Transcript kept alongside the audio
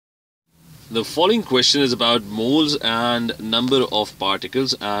The following question is about moles and number of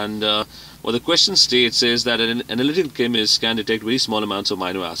particles, and what the question states is that an analytical chemist can detect very small amounts of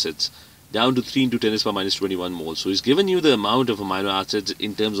amino acids down to 3 into 10 to the minus 21 moles. So he's given you the amount of amino acids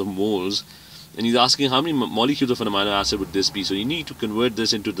in terms of moles, and he's asking how many molecules of an amino acid would this be. So you need to convert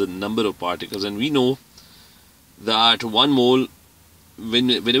this into the number of particles, and we know that 1 mole,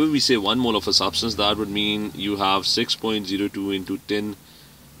 whenever we say 1 mole of a substance, that would mean you have 6.02 into 10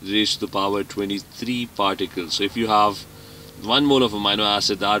 raised to the power 23 particles. So if you have 1 mole of amino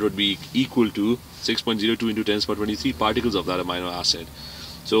acid, that would be equal to 6.02 into 10 to the power 23 particles of that amino acid.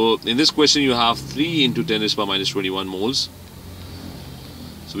 So in this question you have 3 into 10 to the power minus 21 moles.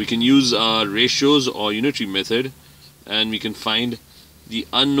 So we can use ratios or unitary method, and we can find the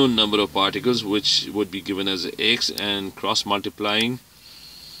unknown number of particles, which would be given as x, and cross multiplying.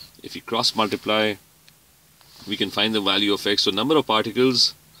 If we cross multiply, we can find the value of x. So number of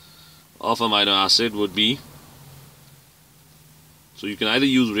particles of amino acid would be, so you can either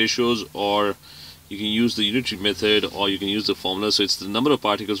use ratios, or you can use the unitary method, or you can use the formula. So it's the number of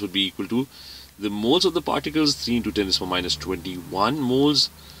particles would be equal to the moles of the particles, 3 into 10 to the power minus 21 moles,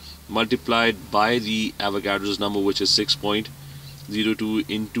 multiplied by the Avogadro's number, which is 6.02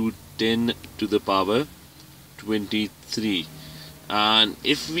 into 10 to the power 23. And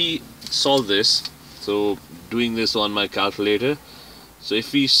if we solve this, so doing this on my calculator, so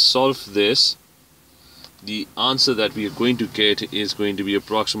if we solve this, the answer that we are going to get is going to be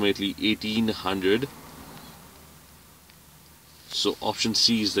approximately 1800. So option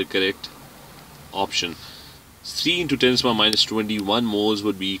C is the correct option. 3 into 10 to the power minus 21 moles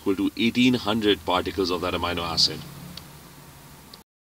would be equal to 1800 particles of that amino acid.